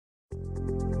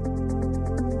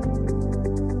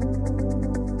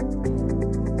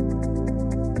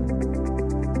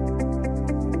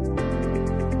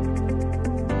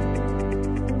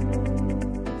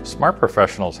Smart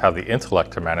professionals have the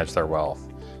intellect to manage their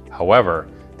wealth. However,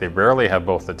 they rarely have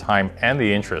both the time and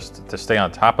the interest to stay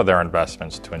on top of their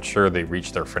investments to ensure they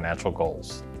reach their financial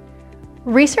goals.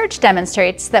 Research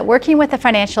demonstrates that working with a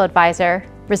financial advisor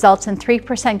results in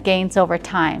 3% gains over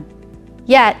time.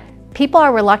 Yet, people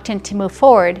are reluctant to move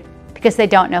forward because they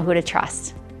don't know who to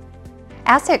trust.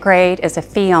 AssetGrade is a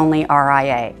fee-only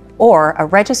RIA, or a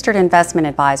registered investment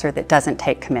advisor that doesn't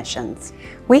take commissions.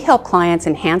 We help clients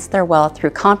enhance their wealth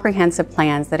through comprehensive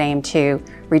plans that aim to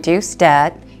reduce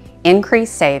debt,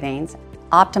 increase savings,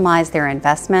 optimize their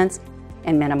investments,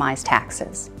 and minimize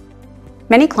taxes.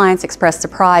 Many clients express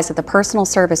surprise at the personal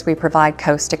service we provide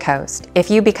coast to coast. If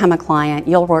you become a client,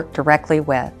 you'll work directly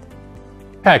with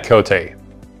At Cote,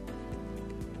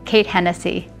 Kate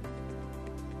Hennessy,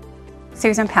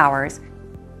 Susan Powers.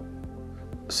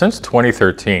 Since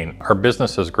 2013, our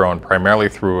business has grown primarily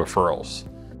through referrals.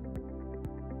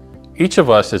 Each of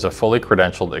us is a fully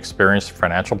credentialed, experienced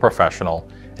financial professional,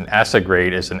 and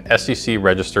AssetGrade is an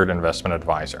SEC-registered investment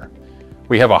advisor.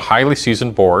 We have a highly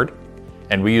seasoned board,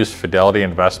 and we use Fidelity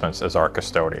Investments as our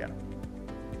custodian.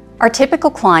 Our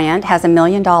typical client has $1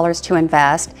 million to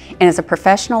invest and is a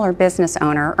professional or business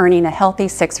owner earning a healthy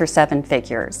 6 or 7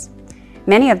 figures.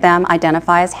 Many of them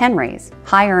identify as Henrys,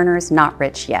 high earners not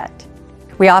rich yet.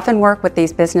 We often work with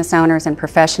these business owners and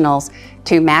professionals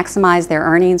to maximize their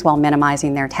earnings while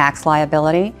minimizing their tax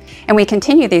liability, and we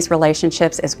continue these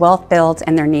relationships as wealth builds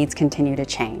and their needs continue to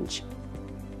change.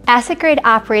 AssetGrade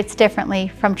operates differently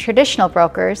from traditional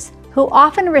brokers who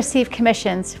often receive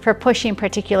commissions for pushing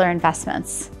particular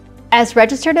investments. As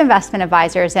registered investment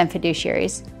advisors and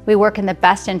fiduciaries, we work in the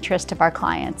best interest of our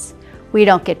clients. We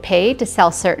don't get paid to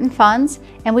sell certain funds,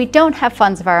 and we don't have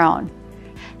funds of our own.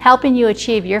 Helping you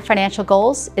achieve your financial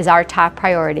goals is our top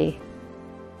priority.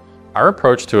 Our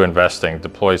approach to investing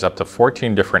deploys up to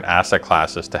 14 different asset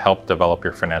classes to help develop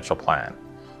your financial plan.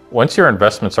 Once your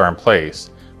investments are in place,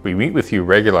 we meet with you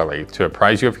regularly to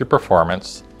apprise you of your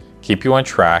performance, keep you on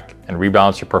track, and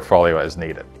rebalance your portfolio as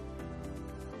needed.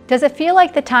 Does it feel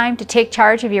like the time to take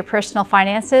charge of your personal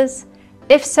finances?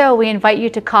 If so, we invite you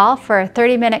to call for a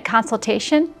 30-minute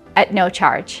consultation at no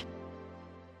charge.